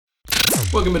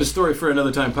Welcome to the Story for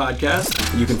Another Time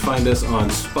podcast. You can find us on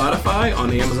Spotify,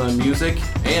 on Amazon Music,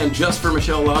 and just for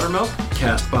Michelle Loudermilk,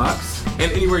 Castbox.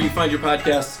 And anywhere you find your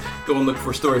podcasts, go and look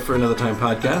for Story for Another Time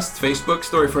podcast. Facebook,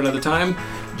 Story for Another Time.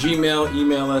 Gmail,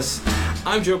 email us.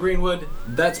 I'm Joe Greenwood.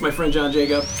 That's my friend John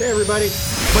Jacob. Hey, everybody.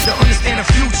 But to understand the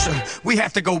future, we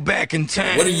have to go back in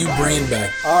time. What are you bringing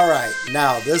back? All right,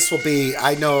 now this will be,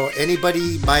 I know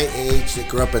anybody my age that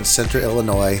grew up in Central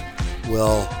Illinois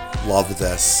will love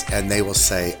this, and they will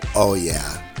say, oh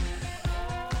yeah.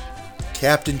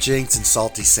 Captain Jinx and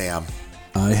Salty Sam.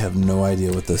 I have no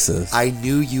idea what this is. I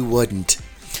knew you wouldn't.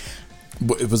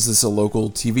 Was this a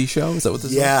local TV show? Is that what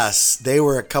this Yes, they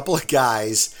were a couple of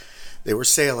guys. They were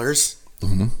sailors.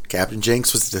 Mm-hmm. Captain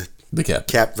Jinx was the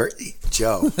captain.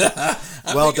 Joe.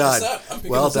 Well done.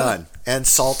 Well done. And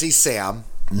Salty Sam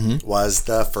was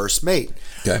the first mate.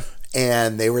 Okay.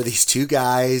 And they were these two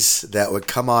guys that would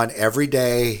come on every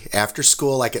day after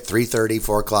school, like at 3:30,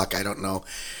 4 o'clock, I don't know.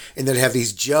 And they'd have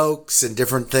these jokes and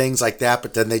different things like that,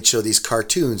 but then they'd show these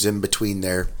cartoons in between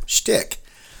their shtick.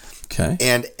 Okay.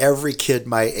 And every kid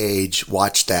my age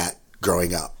watched that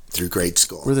growing up through grade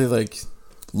school. Were they like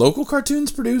local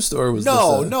cartoons produced, or was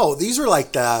No, these were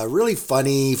like the really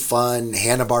funny, fun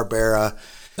Hanna-Barbera,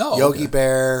 Yogi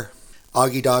Bear,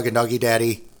 Augie Dog and Doggy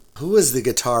Daddy. Who was the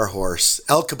guitar horse?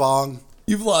 El Kabong.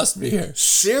 You've lost me here.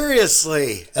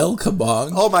 Seriously. El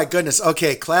Kabong? Oh my goodness.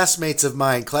 Okay, classmates of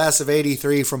mine, class of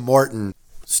 83 from Morton,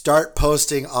 start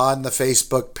posting on the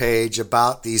Facebook page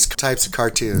about these types of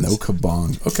cartoons. No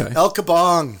Kabong. Okay. El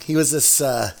Kabong. He was this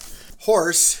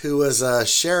horse who was a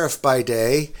sheriff by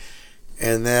day,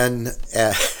 and then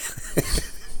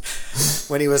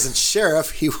when he wasn't sheriff,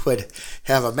 he would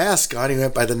have a mask on. He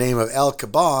went by the name of El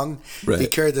Kabong. Right. He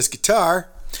carried this guitar,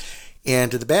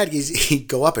 and to the bad guys, he'd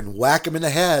go up and whack him in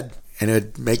the head, and it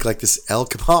would make like this El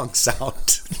Kabong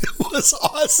sound. It was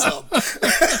awesome.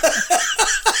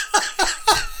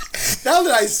 Now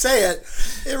that I say it,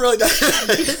 it really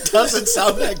doesn't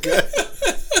sound that good.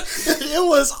 It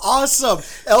was awesome.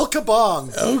 El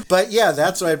Kabong. Oh. But yeah,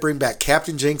 that's what I bring back.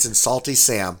 Captain Jinx and Salty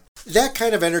Sam. That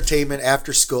kind of entertainment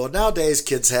after school. Nowadays,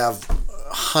 kids have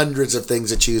hundreds of things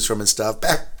to choose from and stuff.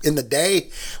 Back in the day,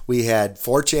 we had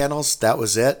 4 channels. That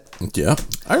was it. Yeah.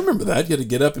 I remember that. You had to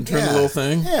get up and turn the little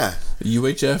thing. Yeah. The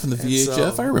UHF and the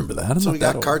VHF. I remember that. So we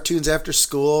got cartoons after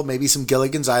school, maybe some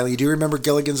Gilligan's Island. You do remember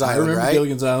Gilligan's Island, right? I remember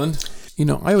Gilligan's Island. You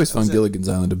know, I always found Gilligan's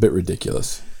Island a bit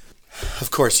ridiculous.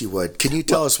 Of course you would. Can you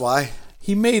tell us why?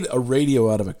 He made a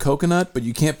radio out of a coconut, but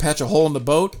you can't patch a hole in the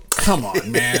boat? Come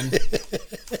on, man.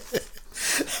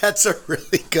 That's a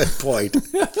really good point.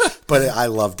 But I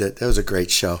loved it. It was a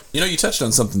great show. You know, you touched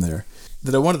on something there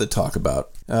that I wanted to talk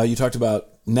about. You talked about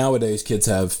nowadays kids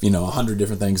have, 100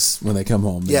 different things when they come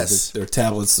home. Yes. Their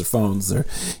tablets, their phones, their,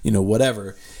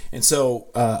 whatever. And so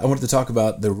I wanted to talk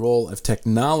about the role of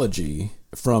technology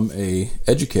from a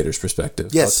educator's perspective.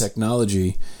 Yes. How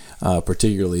technology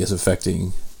particularly is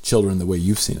affecting children the way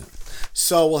you've seen it.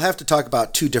 So we'll have to talk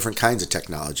about 2 different kinds of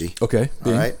technology. Okay.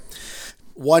 All right.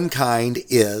 One kind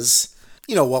is,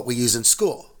 what we use in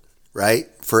school, right?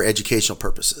 For educational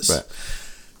purposes. Right.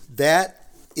 That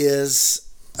is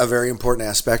a very important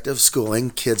aspect of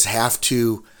schooling. Kids have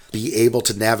to be able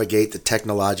to navigate the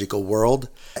technological world.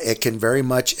 It can very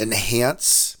much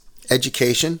enhance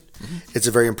education. Mm-hmm. It's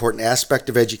a very important aspect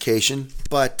of education.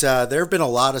 But there have been a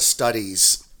lot of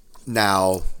studies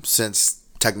now since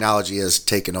technology has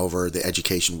taken over the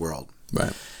education world.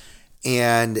 Right.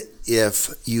 And if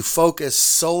you focus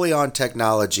solely on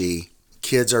technology,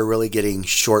 kids are really getting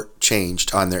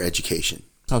shortchanged on their education.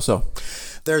 How so?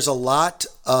 There's a lot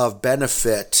of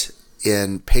benefit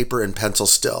in paper and pencil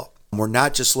still. We're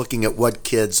not just looking at what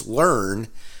kids learn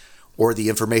or the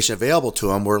information available to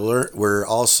them.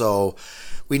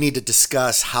 We need to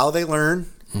discuss how they learn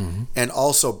and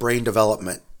also brain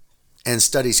development. And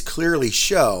studies clearly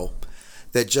show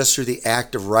that just through the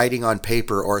act of writing on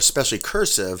paper, or especially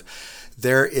cursive,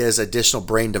 there is additional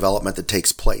brain development that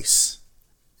takes place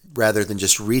rather than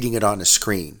just reading it on a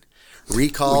screen.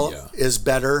 Recall is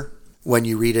better when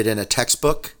you read it in a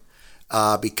textbook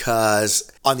because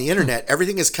on the internet,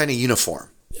 everything is kind of uniform.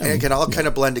 And it can all kind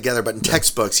of blend together, but in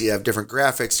textbooks, you have different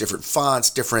graphics, different fonts,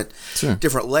 different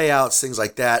layouts, things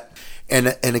like that.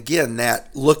 And again,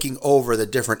 that looking over the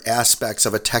different aspects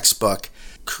of a textbook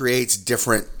creates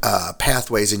different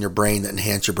pathways in your brain that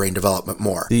enhance your brain development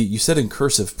more. You said in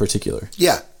cursive particular.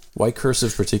 Yeah. Why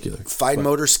cursive particular? Fine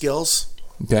motor skills.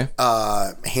 Okay.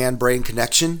 Hand-brain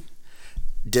connection.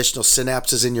 Additional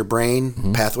synapses in your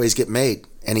brain. Pathways get made.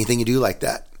 Anything you do like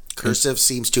that. Cursive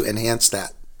seems to enhance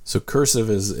that. So cursive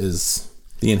is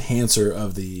the enhancer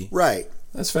of the... Right.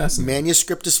 That's fascinating.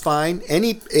 Manuscript is fine.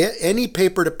 Any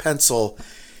paper to pencil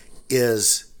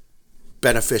is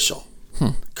beneficial.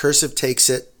 Cursive takes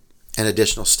it an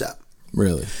additional step.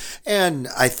 Really? And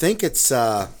I think it's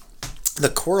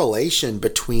the correlation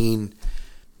between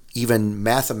even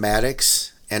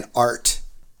mathematics and art,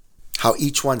 how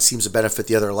each one seems to benefit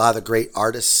the other. A lot of the great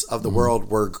artists of the world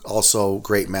were also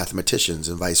great mathematicians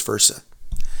and vice versa.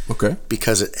 Okay.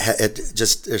 Because it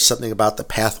just, there's something about the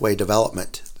pathway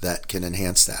development that can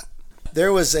enhance that.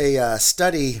 There was a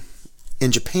study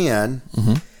in Japan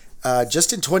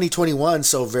just in 2021,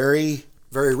 so very,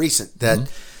 very recent, that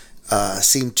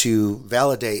seemed to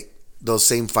validate those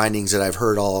same findings that I've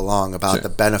heard all along about the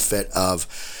benefit of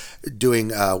doing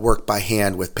work by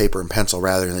hand with paper and pencil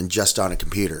rather than just on a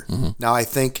computer. Now, I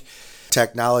think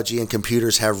technology and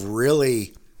computers have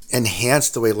really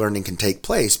enhanced the way learning can take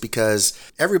place because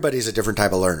everybody's a different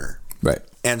type of learner. Right.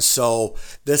 And so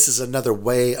this is another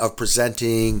way of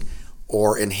presenting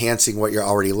or enhancing what you're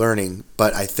already learning.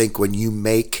 But I think when you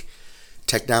make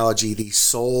technology the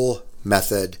sole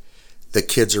method, the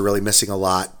kids are really missing a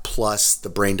lot. Plus, the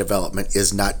brain development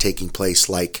is not taking place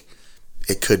like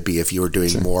it could be if you were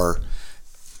doing more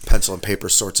pencil and paper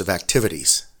sorts of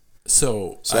activities.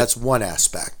 So that's one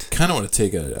aspect. Kind of want to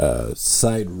take a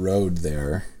side road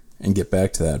there and get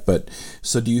back to that. But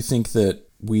so do you think that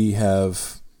we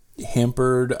have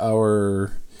hampered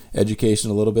our education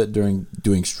a little bit during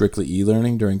doing strictly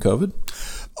e-learning during COVID?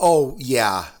 Oh,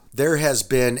 yeah. There has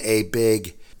been a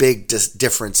big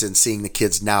difference in seeing the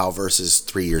kids now versus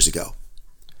 3 years ago.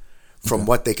 From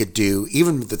what they could do,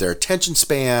 even with their attention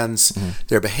spans,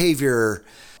 their behavior,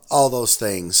 all those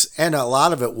things. And a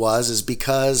lot of it is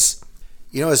because,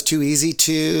 it's too easy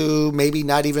to maybe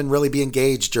not even really be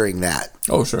engaged during that.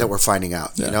 Oh, sure. That we're finding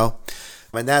out,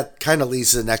 And that kind of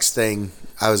leads to the next thing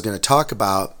I was going to talk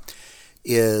about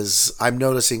is I'm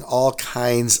noticing all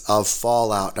kinds of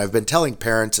fallout. And I've been telling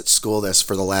parents at school this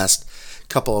for the last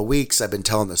couple of weeks. I've been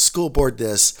telling the school board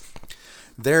this.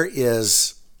 There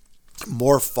is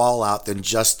more fallout than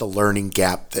just the learning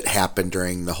gap that happened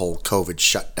during the whole COVID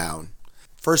shutdown.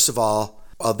 First of all,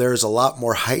 there's a lot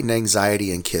more heightened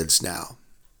anxiety in kids now.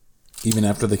 Even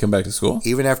after they come back to school?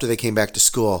 Even after they came back to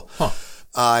school.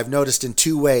 I've noticed in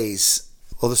two ways.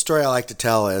 Well, the story I like to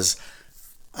tell is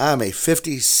I'm a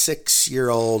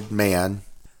 56-year-old man,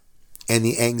 and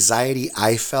the anxiety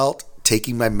I felt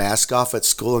taking my mask off at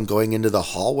school and going into the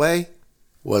hallway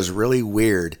was really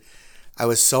weird. I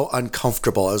was so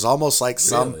uncomfortable. It was almost like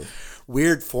some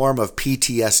weird form of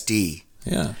PTSD.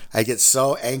 Yeah. I get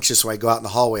so anxious when I go out in the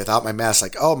hallway without my mask,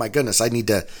 like, oh my goodness, I need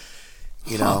to,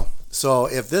 know. So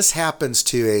if this happens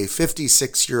to a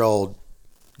 56-year-old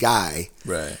guy,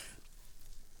 right?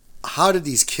 How did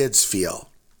these kids feel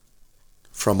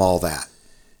from all that?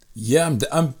 Yeah,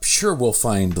 I'm sure we'll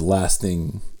find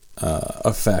lasting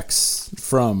effects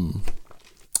from,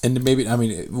 and maybe,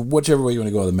 whichever way you want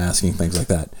to go with the masking, things like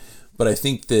that. But I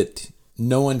think that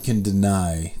no one can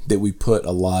deny that we put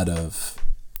a lot of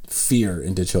fear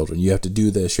into children. You have to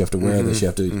do this, you have to wear this, you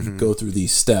have to go through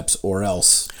these steps, or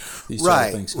else these sort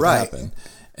of things can happen.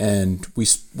 And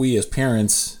we as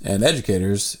parents and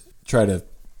educators try to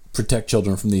protect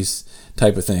children from these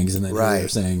type of things, and then they're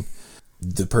saying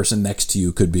the person next to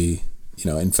you could be,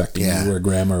 infecting you or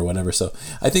grandma or whatever. So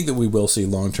I think that we will see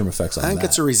long-term effects on that. I think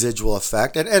it's a residual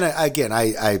effect. And again,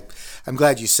 I'm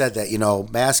glad you said that.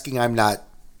 Masking, I'm not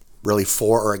really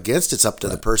for or against. It's up to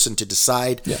the person to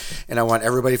decide. Yeah. And I want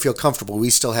everybody to feel comfortable. We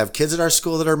still have kids at our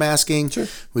school that are masking. Sure.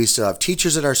 We still have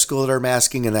teachers at our school that are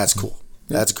masking, and that's cool.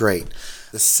 Yeah. That's great.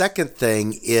 The second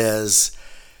thing is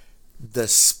the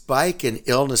spike in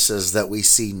illnesses that we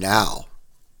see now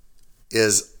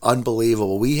is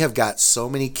unbelievable. We have got so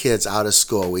many kids out of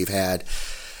school. We've had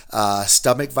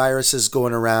stomach viruses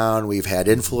going around. We've had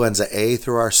influenza A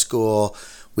through our school.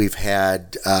 We've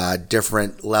had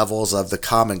different levels of the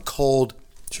common cold.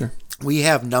 Sure. We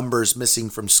have numbers missing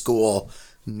from school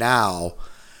now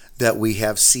that we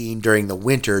have seen during the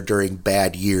winter during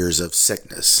bad years of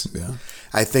sickness. Yeah.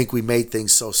 I think we made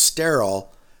things so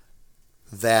sterile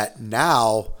that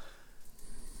now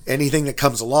anything that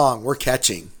comes along, we're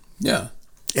catching. Yeah.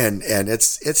 And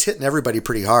it's hitting everybody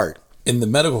pretty hard. In the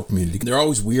medical community, they're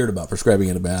always weird about prescribing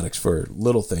antibiotics for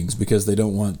little things because they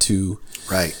don't want to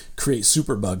create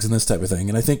superbugs and this type of thing.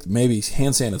 And I think maybe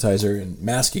hand sanitizer and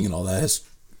masking and all that has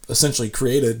essentially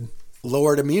created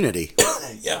lowered immunity.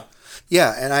 Yeah.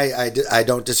 Yeah, and I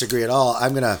don't disagree at all.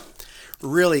 I'm going to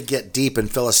really get deep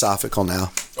and philosophical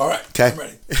now. All right. Okay. I'm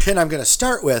ready. And I'm going to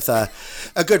start with a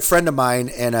good friend of mine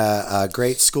and a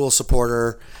great school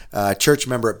supporter, church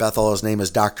member at Bethel. His name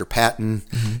is Dr. Patton,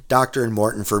 doctor in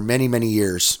Morton for many, many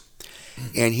years.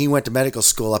 and he went to medical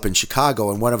school up in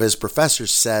Chicago, and one of his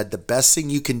professors said the best thing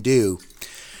you can do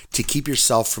to keep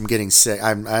yourself from getting sick.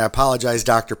 I apologize,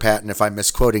 Dr. Patton, if I'm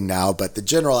misquoting now, but the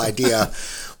general idea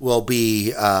will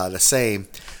be the same.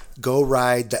 Go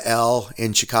ride the L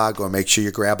in Chicago and make sure you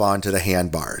grab onto the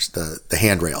handbars, the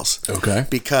handrails. Okay.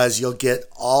 Because you'll get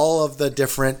all of the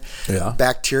different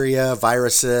bacteria,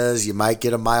 viruses. You might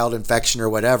get a mild infection or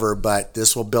whatever, but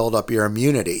this will build up your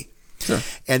immunity. Sure.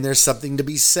 And there's something to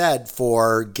be said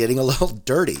for getting a little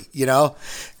dirty,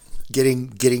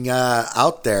 getting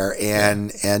out there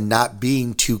and not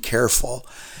being too careful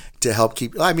to help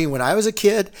keep. I mean, when I was a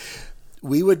kid,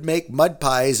 we would make mud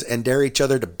pies and dare each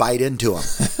other to bite into them,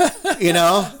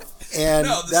 and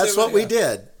that's what we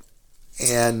did.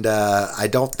 And I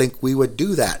don't think we would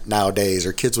do that nowadays,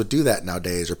 or kids would do that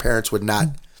nowadays, or parents would not.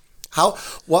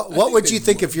 What would you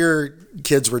think if your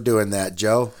kids were doing that,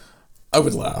 Joe? I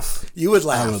would laugh. You would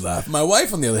laugh. I would laugh. My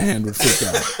wife, on the other hand, would freak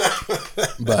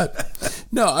out. But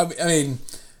no, I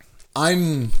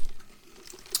mean,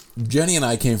 Jenny and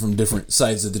I came from different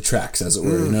sides of the tracks, as it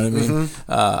were. You know what I mean?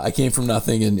 I came from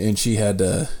nothing, and she had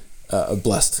a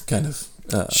blessed kind of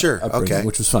upbringing,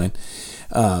 which was fine.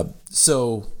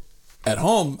 So at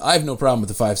home, I have no problem with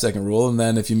the 5-second rule, and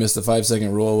then if you miss the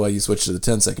 5-second rule, well, you switch to the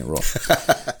 10-second rule.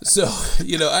 So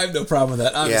I have no problem with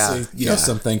that. Obviously,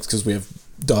 some things because we have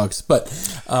dogs, but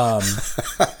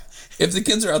if the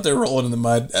kids are out there rolling in the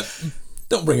mud,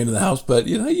 don't bring it into the house. But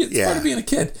it's part of being a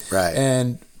kid, right?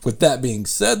 And with that being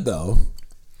said, though,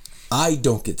 I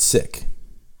don't get sick.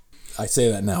 I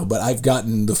say that now, but I've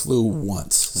gotten the flu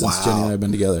once since Jenny and I have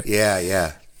been together.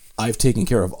 Yeah. I've taken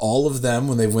care of all of them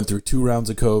when they've went through 2 rounds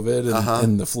of COVID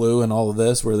and the flu and all of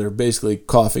this, where they're basically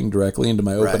coughing directly into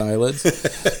my open eyelids,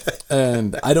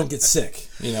 and I don't get sick.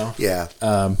 Yeah.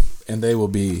 And they will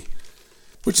be.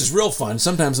 Which is real fun.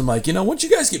 Sometimes I'm like, once you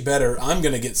guys get better, I'm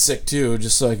going to get sick too,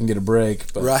 just so I can get a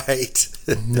break. But right.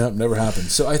 Nope, never happened.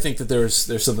 So I think that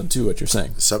there's something to what you're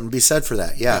saying. Something to be said for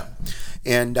that, yeah.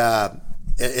 And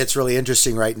it's really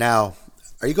interesting right now.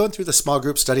 Are you going through the small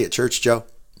group study at church, Joe?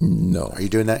 No. Are you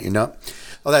doing that? You're not?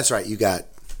 Oh, that's right. You guys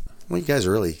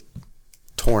are really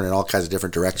torn in all kinds of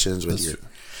different directions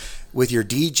with your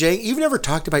DJing. You've never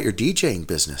talked about your DJing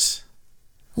business.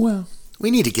 Well,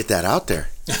 we need to get that out there.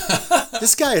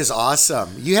 This guy is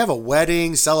awesome. You have a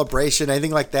wedding, celebration,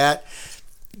 anything like that,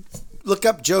 look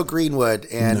up Joe Greenwood.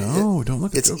 And don't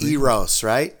look up Joe It's Eros,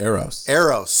 right? Eros. You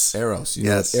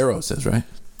know what Eros is, right?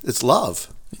 It's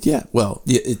love. Yeah, well,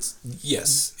 it's,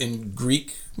 yes, in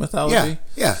Greek mythology.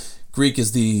 Yeah.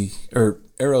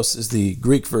 Eros is the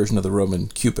Greek version of the Roman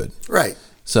Cupid. Right.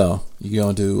 So you go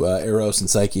into Eros and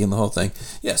Psyche and the whole thing.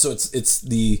 Yeah, so it's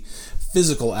the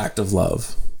physical act of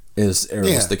love. Is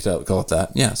Eros, they call it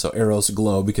that. Yeah, so Eros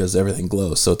glow because everything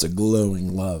glows. So it's a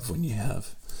glowing love when you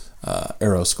have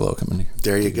Eros glow coming here.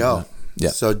 There you go.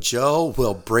 Yeah. So Joe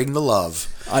will bring the love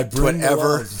to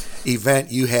whatever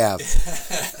event you have.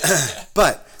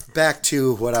 But back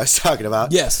to what I was talking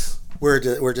about. Yes.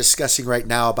 We're discussing right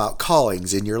now about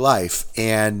callings in your life.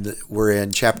 And we're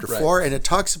in chapter 4, and it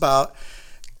talks about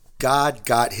God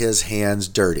got his hands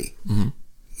dirty. Mm-hmm.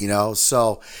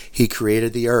 So he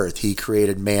created the earth. He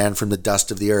created man from the dust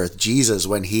of the earth. Jesus,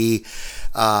 when he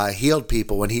healed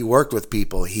people, when he worked with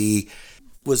people, he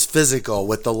was physical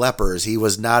with the lepers. He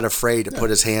was not afraid to put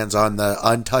his hands on the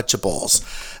untouchables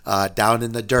down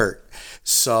in the dirt.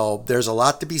 So there's a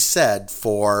lot to be said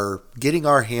for getting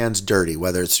our hands dirty,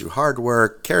 whether it's through hard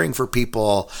work, caring for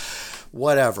people,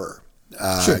 whatever.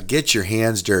 Get your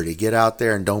hands dirty. Get out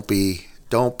there and don't be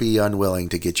unwilling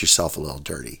to get yourself a little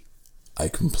dirty. I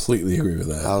completely agree with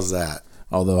that. How's that?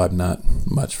 Although I'm not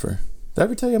much for... Did I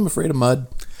ever tell you I'm afraid of mud?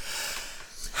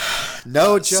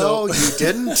 No, Joe, you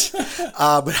didn't.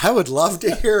 But I would love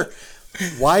to hear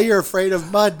why you're afraid of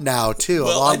mud now, too,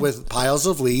 along with piles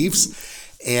of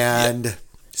leaves and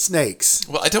snakes.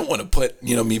 Well, I don't want to put,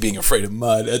 me being afraid of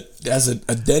mud as an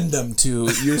addendum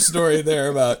to your story there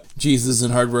about Jesus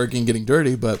and hard work and getting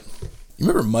dirty, but you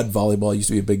remember mud volleyball used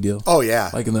to be a big deal? Oh,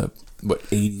 yeah. Like in the...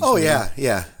 80s? Oh, maybe? Yeah.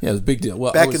 Yeah, it was a big deal.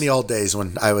 Well, Back in the old days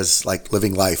when I was,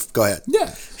 living life. Go ahead.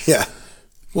 Yeah.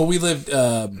 Well, we lived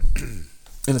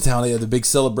in a town. They had the big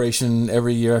celebration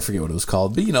every year. I forget what it was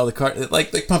called. But, the car,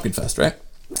 like Pumpkin Fest, right?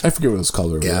 I forget what it was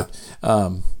called. Yeah.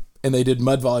 And they did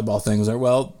mud volleyball things.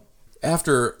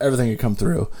 After everything had come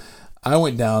through, I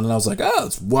went down and I was like,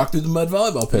 let's walk through the mud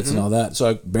volleyball pits and all that. So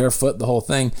I barefoot the whole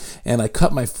thing, and I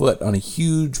cut my foot on a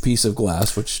huge piece of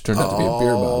glass, which turned out to be a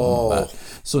beer bottle.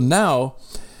 So now,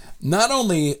 not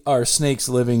only are snakes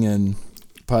living in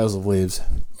piles of leaves,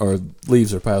 or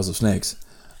leaves are piles of snakes,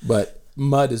 but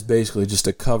mud is basically just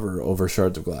a cover over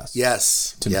shards of glass.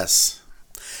 Yes.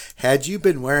 Had you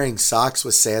been wearing socks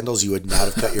with sandals, you would not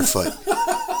have cut your foot.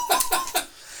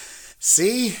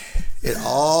 See, it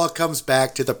all comes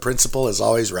back to the principle is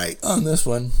always right. On this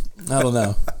one, I don't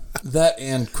know. That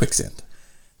and quicksand.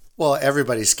 Well,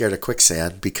 everybody's scared of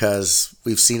quicksand because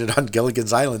we've seen it on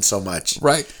Gilligan's Island so much.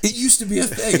 Right. It used to be a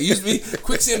thing. It used to be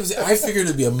quicksand. I figured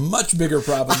it'd be a much bigger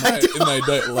problem in my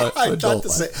adult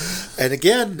life. And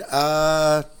again,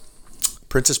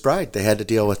 Princess Bride, they had to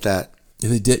deal with that.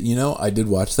 They did. I did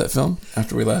watch that film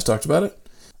after we last talked about it.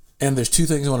 And there's two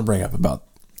things I want to bring up about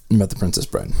the Princess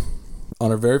Bride. On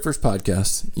our very first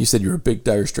podcast, you said you were a big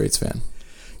Dire Straits fan.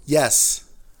 Yes.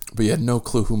 But you had no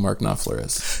clue who Mark Knopfler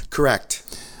is. Correct.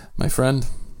 My friend,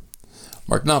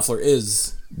 Mark Knopfler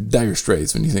is Dire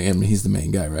Straits when you think, he's the main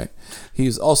guy, right?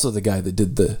 He's also the guy that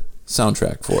did the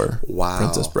soundtrack for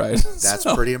Princess Bride. That's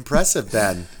pretty impressive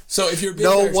then. So if you're a big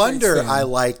no Dire wonder Straits fan, I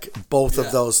like both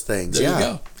of those things. There you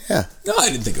go. Yeah. No, I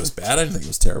didn't think it was bad. I didn't think it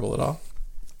was terrible at all.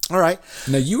 All right.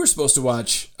 Now, you were supposed to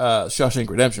watch Shawshank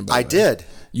Redemption, by the way. I did.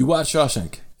 You watched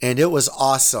Shawshank. And it was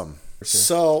awesome. Sure.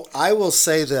 So I will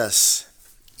say this.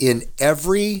 In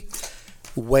every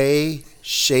way,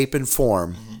 shape, and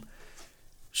form,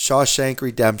 Shawshank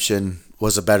Redemption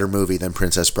was a better movie than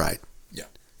Princess Bride. Yeah.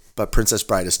 But Princess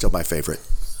Bride is still my favorite.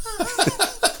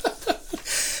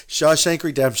 Shawshank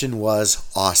Redemption was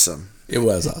awesome. It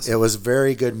was awesome. It was a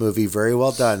very good movie, very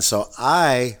well done. So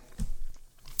I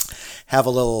have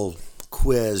a little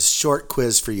short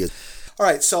quiz for you. All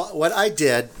right, so what I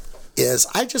did is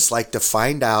I just like to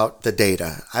find out the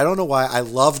data. I don't know why. I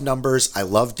love numbers. I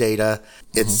love data.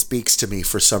 It speaks to me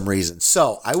for some reason.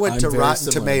 So I went to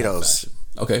Rotten Tomatoes.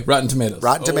 Okay, Rotten Tomatoes.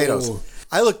 Rotten Tomatoes.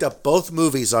 I looked up both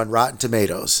movies on Rotten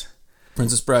Tomatoes.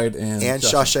 Princess Bride and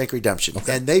Shawshank Redemption.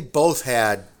 Okay. And they both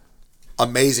had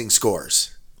amazing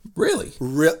scores. Really?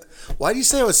 Why do you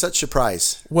say it was such a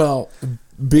surprise? Well,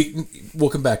 we'll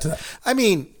come back to that. I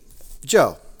mean,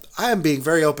 Joe, I am being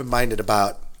very open-minded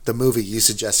about the movie you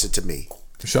suggested to me.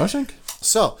 Shawshank?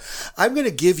 So, I'm going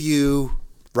to give you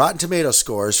Rotten Tomato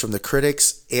scores from the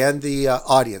critics and the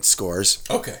audience scores.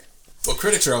 Okay. Well,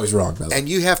 critics are always wrong, by the way. And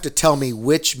you have to tell me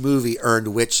which movie earned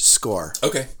which score.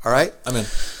 Okay. All right? I'm in.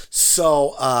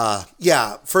 So,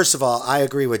 first of all, I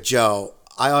agree with Joe.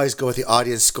 I always go with the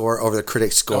audience score over the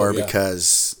critic score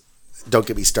because don't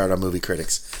get me started on movie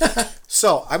critics.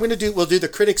 So, we'll do the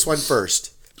critics one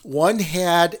first. One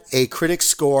had a critic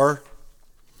score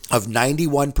of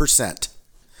 91%.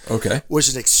 Okay. Which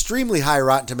is an extremely high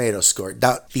Rotten Tomatoes score.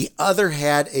 Now, the other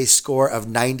had a score of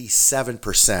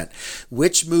 97%.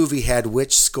 Which movie had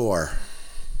which score?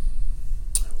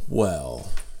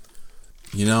 Well,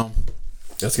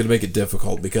 that's going to make it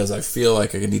difficult because I feel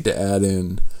like I need to add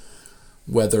in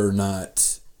whether or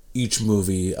not each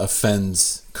movie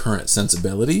offends current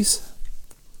sensibilities.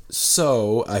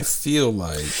 So I feel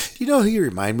like... Do you know who you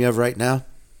remind me of right now?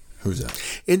 Who's that?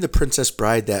 In The Princess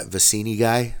Bride, that Vicini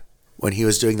guy, when he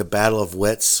was doing the Battle of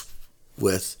Wits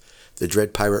with the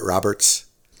Dread Pirate Roberts.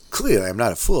 Clearly, I'm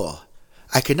not a fool.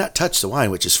 I cannot touch the wine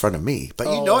which is in front of me. But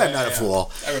I'm not a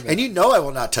fool. And you know I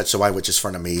will not touch the wine which is in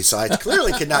front of me. So I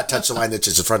clearly cannot touch the wine which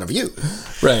is in front of you.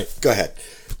 Right. Go ahead.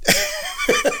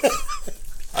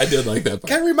 I did like that part.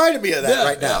 Kind of reminded me of that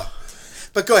right now.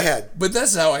 But go ahead. But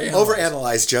that's how I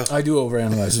overanalyze, Joe. I do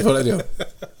overanalyze. Is what I do.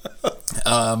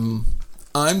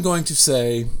 I'm going to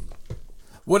say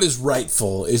what is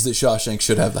rightful is that Shawshank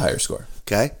should have the higher score.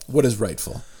 Okay. What is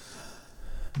rightful?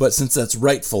 But since that's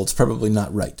rightful, it's probably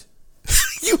not right.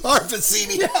 You are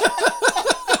Vicini.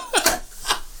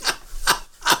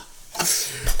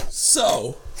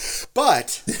 So.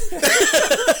 But.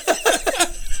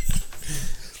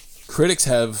 Critics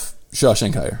have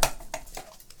Shawshank higher.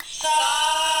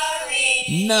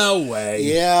 Sorry. No way.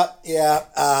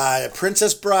 Yeah.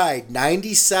 Princess Bride,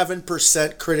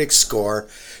 97% critic score.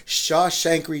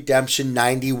 Shawshank Redemption,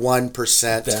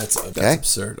 91%. That's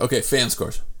absurd. Okay, fan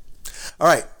scores. All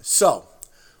right, so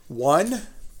one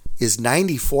is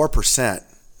 94%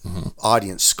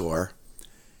 audience score,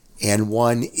 and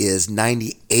one is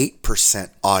 98%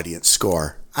 audience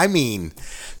score. I mean,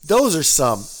 those are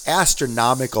some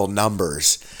astronomical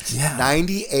numbers. Yeah.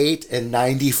 98 and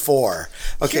 94.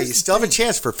 Okay, you still have a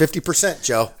chance for 50%,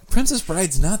 Joe. Princess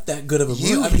Bride's not that good of a movie.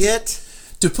 You hit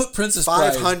to put Princess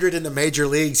 500 Bride in the major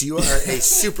leagues. You are a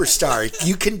superstar.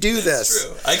 You can do this.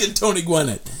 True. I can Tony Gwynn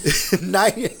it.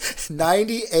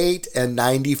 98 and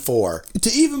 94.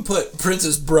 To even put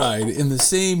Princess Bride in the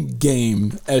same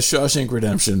game as Shawshank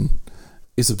Redemption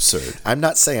is absurd. I'm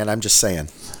not saying, I'm just saying.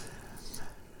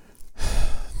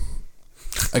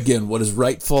 Again, what is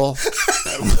rightful?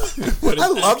 I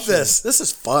love this. This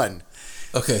is fun.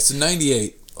 Okay, so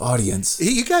 98. audience.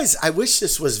 You guys, I wish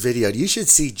this was videoed. You should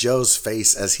see Joe's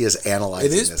face as he is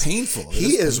analyzing this. It is painful.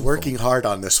 He is working hard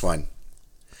on this one.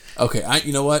 Okay,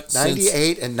 you know what?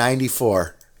 98 and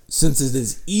 94. Since it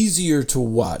is easier to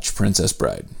watch Princess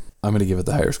Bride, I'm going to give it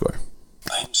the higher score.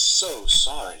 I'm so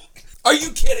sorry. Are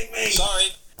you kidding me?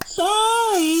 Sorry.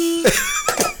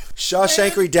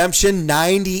 Shawshank Redemption,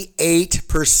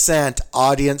 98%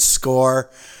 audience score.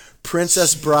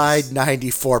 Princess Bride,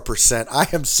 94%. I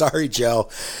am sorry, Joe.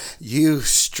 You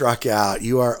struck out.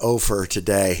 You are over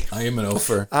today. I am an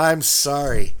offer. I'm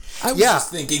sorry. I was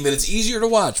just thinking that it's easier to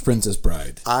watch Princess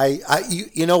Bride.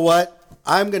 You know what?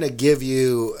 I'm going to give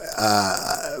you,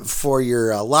 for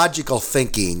your logical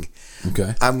thinking,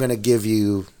 Okay. I'm going to give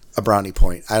you a brownie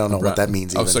point. I don't know what that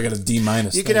means even. Oh, so I got a D-.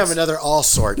 You can have another all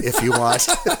sort if you want.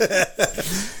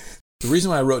 The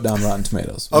reason why I wrote down Rotten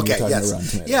Tomatoes. Okay,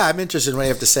 yes. Yeah, I'm interested in what you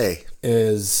have to say.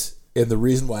 And the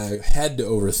reason why I had to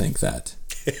overthink that,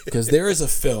 because there is a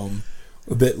film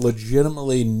that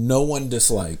legitimately no one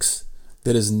dislikes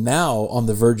that is now on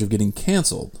the verge of getting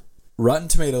canceled. Rotten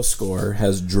Tomatoes score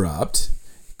has dropped.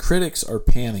 Critics are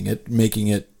panning it, making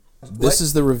it. This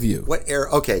is the review.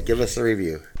 Okay, give us the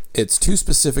review. It's too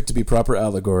specific to be proper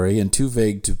allegory and too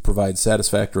vague to provide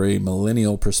satisfactory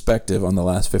millennial perspective on the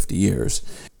last 50 years.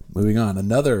 Moving on,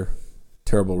 another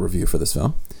terrible review for this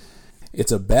film.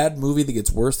 It's a bad movie that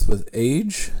gets worse with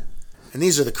age. And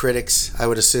these are the critics, I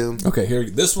would assume. Okay, here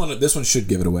this one should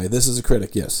give it away. This is a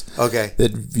critic, yes. Okay.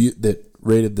 That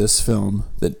rated this film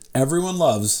that everyone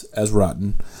loves as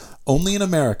rotten. Only in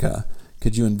America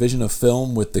could you envision a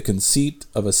film with the conceit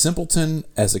of a simpleton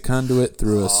as a conduit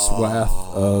through a swath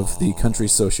of the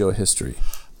country's socio-history.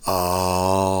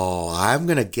 Oh, I'm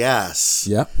going to guess.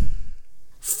 Yep.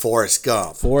 Forrest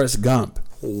Gump. Forrest Gump.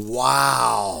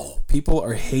 Wow. People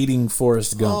are hating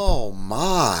Forrest Gump. Oh,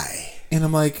 my. And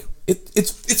I'm like,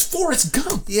 it's Forrest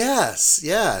Gump. Yes.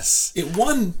 It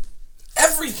won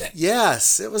everything.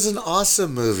 Yes, it was an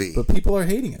awesome movie. But people are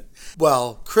hating it.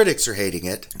 Well, critics are hating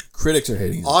it.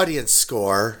 Audience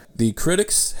score. The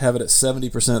critics have it at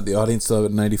 70%. The audience still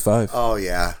have it at 95%. Oh,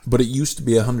 yeah. But it used to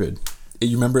be 100%.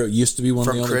 You remember it used to be one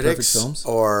of the only perfect films?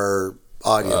 Or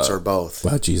audience or both?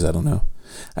 Well, geez, I don't know.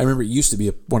 I remember it used to be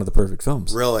one of the perfect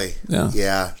films. Really?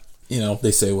 Yeah. You know,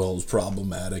 they say, well, it was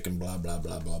problematic and blah, blah,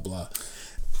 blah, blah, blah.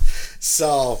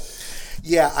 So,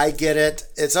 yeah, I get it.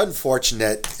 It's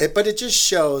unfortunate. But it just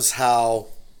shows how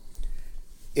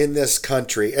in this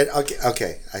country...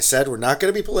 Okay, I said we're not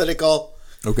going to be political.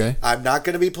 Okay. I'm not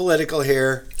going to be political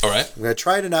here. All right. I'm going to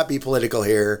try to not be political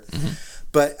here. Mm-hmm.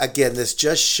 But again, this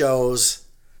just shows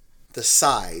the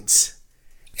sides.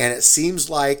 And it seems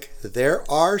like there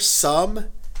are some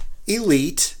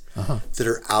elite that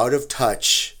are out of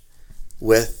touch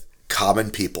with common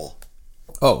people.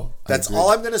 Oh, that's all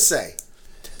I'm going to say.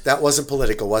 That wasn't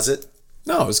political, was it?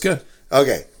 No, it was good.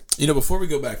 Okay. You know, before we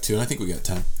go back to, and I think we got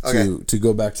time to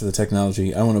go back to the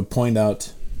technology, I want to point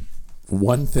out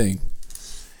one thing.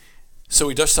 So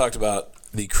we just talked about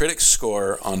the critics'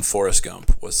 score on Forrest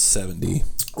Gump was 70.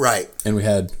 Right. And we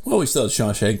still had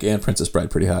Shawshank and Princess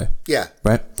Bride pretty high. Yeah.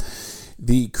 Right?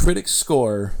 The critics'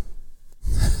 score,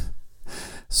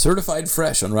 certified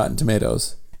fresh on Rotten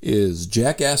Tomatoes, is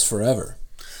Jackass Forever.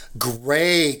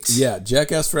 Great. Yeah,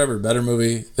 Jackass Forever, better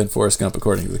movie than Forrest Gump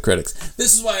according to the critics.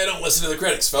 This is why I don't listen to the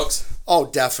critics, folks. Oh,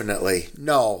 definitely.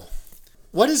 No.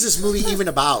 What is this movie even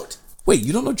about? Wait,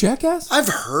 you don't know Jackass? I've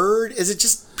heard. Is it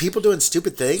just people doing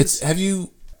stupid things? Have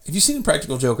you seen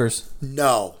Impractical Jokers?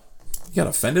 No. You got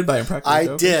offended by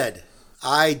Impractical Jokers?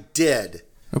 I did.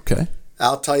 Okay.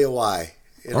 I'll tell you why.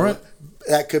 All right.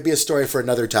 That could be a story for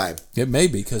another time. It may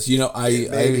be, because,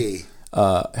 I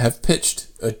have pitched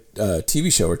a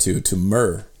TV show or two to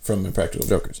Murr from Impractical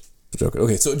Jokers.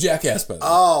 Okay, so Jackass, by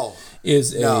the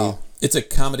way, it's a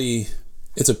comedy,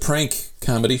 it's a prank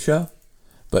comedy show,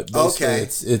 but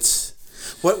basically it's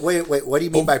Wait, what do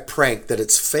you mean by prank? That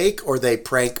it's fake or they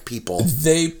prank people?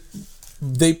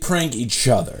 They prank each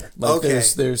other. Like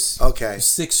there's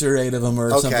 6 or 8 of them or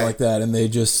something like that, and they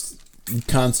just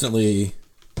constantly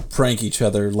prank each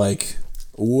other like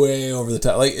way over the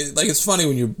top. Like it's funny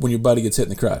when your buddy gets hit in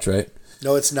the crotch, right?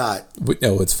 No, it's not.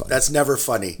 No, it's funny. That's never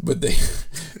funny. But they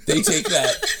take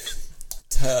that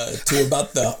to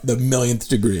about the millionth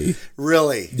degree.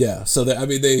 Really? Yeah. So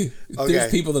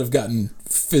there's people that have gotten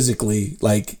physically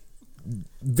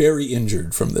very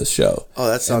injured from this show. Oh,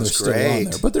 that sounds great. Still on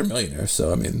there, but they're millionaires,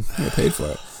 so they're paid for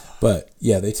it. But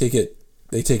yeah, they take it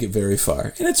very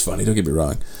far, and it's funny. Don't get me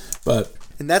wrong, but.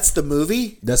 And that's the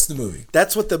movie? That's the movie.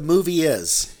 That's what the movie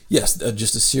is? Yes,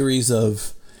 just a series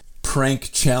of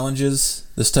prank challenges,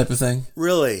 this type of thing.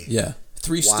 Really? Yeah.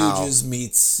 Three Stooges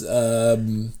meets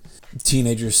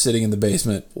teenagers sitting in the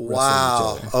basement. Wow.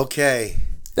 wrestling each other. Okay.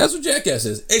 That's what Jackass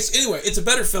is. It's a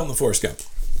better film than Forrest Gump,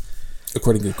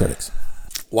 according to the critics.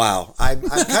 Wow. I'm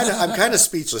kind of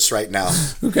speechless right now.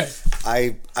 Okay.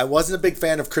 I wasn't a big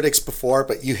fan of critics before,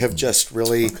 but you have just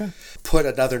really put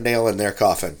another nail in their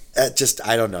coffin.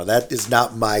 I don't know. That is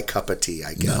not my cup of tea,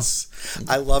 I guess.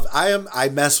 No. I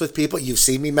mess with people. You've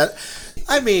seen me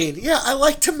I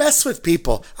like to mess with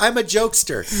people. I'm a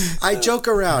jokester. I joke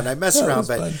around. I mess around.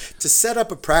 But fun. To set up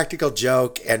a practical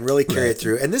joke and really carry it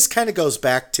through. And this kind of goes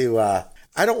back to, I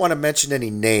don't want to mention any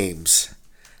names.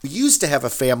 We used to have a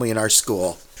family in our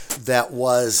school that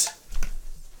was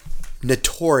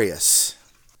notorious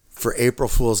for April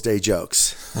Fool's Day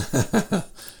jokes.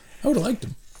 I would have liked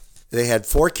them. They had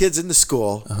 4 kids in the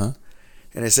school.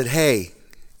 And I said, hey,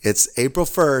 it's April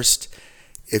 1st.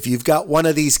 If you've got one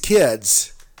of these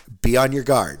kids, be on your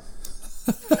guard.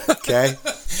 Okay?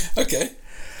 Okay.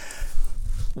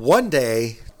 One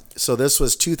day, so this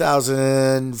was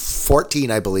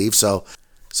 2014, I believe. So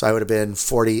I would have been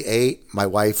 48. My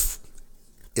wife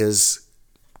is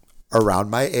around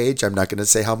my age. I'm not going to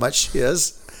say how old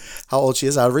she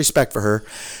is, out of respect for her.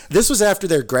 This was after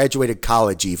they graduated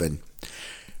college even.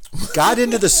 Got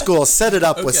into the school, set it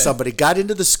up with somebody, got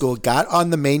into the school, got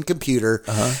on the main computer,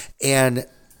 and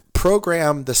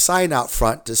programmed the sign out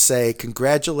front to say,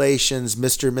 congratulations,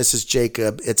 Mr. and Mrs.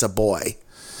 Jacob, it's a boy.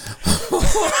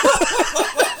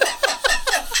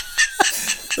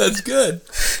 That's good.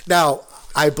 Now,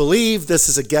 I believe this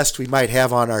is a guest we might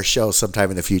have on our show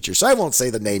sometime in the future, so I won't say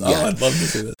the name yet. I'd love to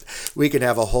see that. We can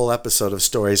have a whole episode of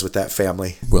stories with that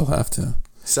family. We'll have to.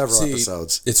 Several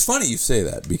episodes. It's funny you say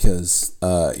that because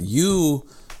you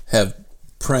have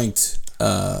pranked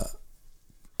a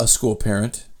school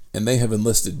parent, and they have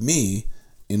enlisted me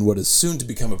in what is soon to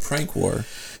become a prank war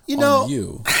on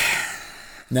you.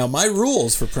 Now, my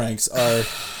rules for pranks are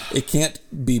it can't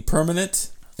be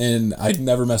permanent, and I'd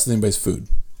never mess with anybody's food.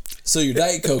 So your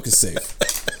Diet Coke is safe.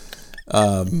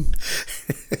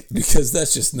 Because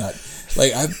that's just not...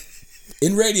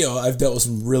 In radio, I've dealt with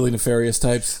some really nefarious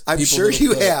types. I'm sure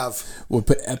you have. We'll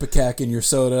put Epicac in your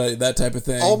soda, that type of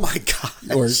thing. Oh my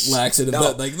God. Or laxative.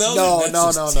 No.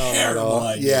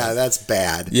 No. Yeah, that's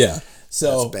bad. Yeah.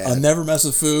 So I'll never mess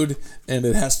with food, and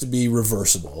it has to be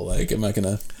reversible. Like, I'm not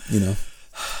going to,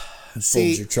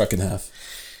 fold your truck in half.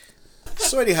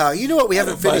 So anyhow, you know what we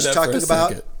haven't finished talking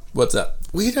about? What's that?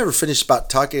 We never finished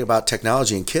talking about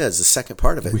technology and kids, the second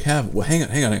part of it. We have. Well, hang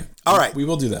on. All right. We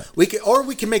will do that. We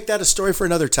can make that a story for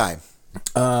another time.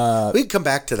 We can come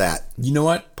back to that. You know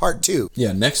what? Part 2.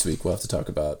 Yeah, next week we'll have to talk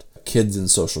about kids and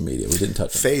social media. We didn't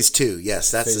touch on Phase 2.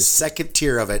 Yes, that's the second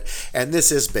tier of it. And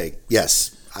this is big.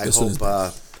 Yes. I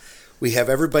hope we have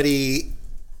everybody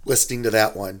listening to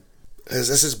that one.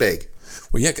 This is big.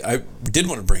 Well, yeah, I did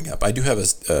want to bring up, I do have a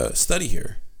study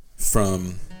here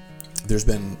from... There's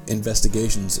been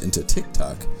investigations into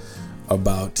TikTok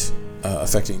about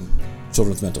affecting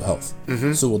children's mental health.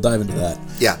 Mm-hmm. So we'll dive into that.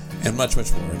 Yeah. And much,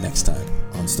 much more next time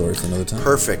on Story for Another Time.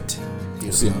 Perfect.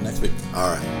 We'll see you on next week.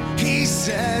 All right. He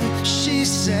said, she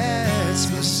said,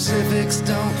 specifics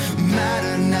don't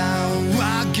matter now.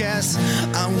 I guess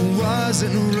I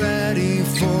wasn't ready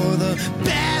for the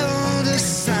bell to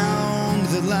sound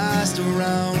the last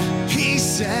round. He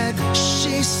said,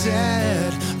 she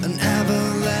said, an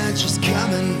avalanche is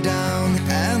coming down,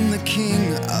 and the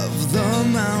king of the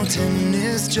mountain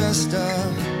is just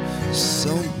a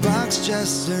soapbox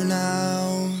jester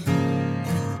now.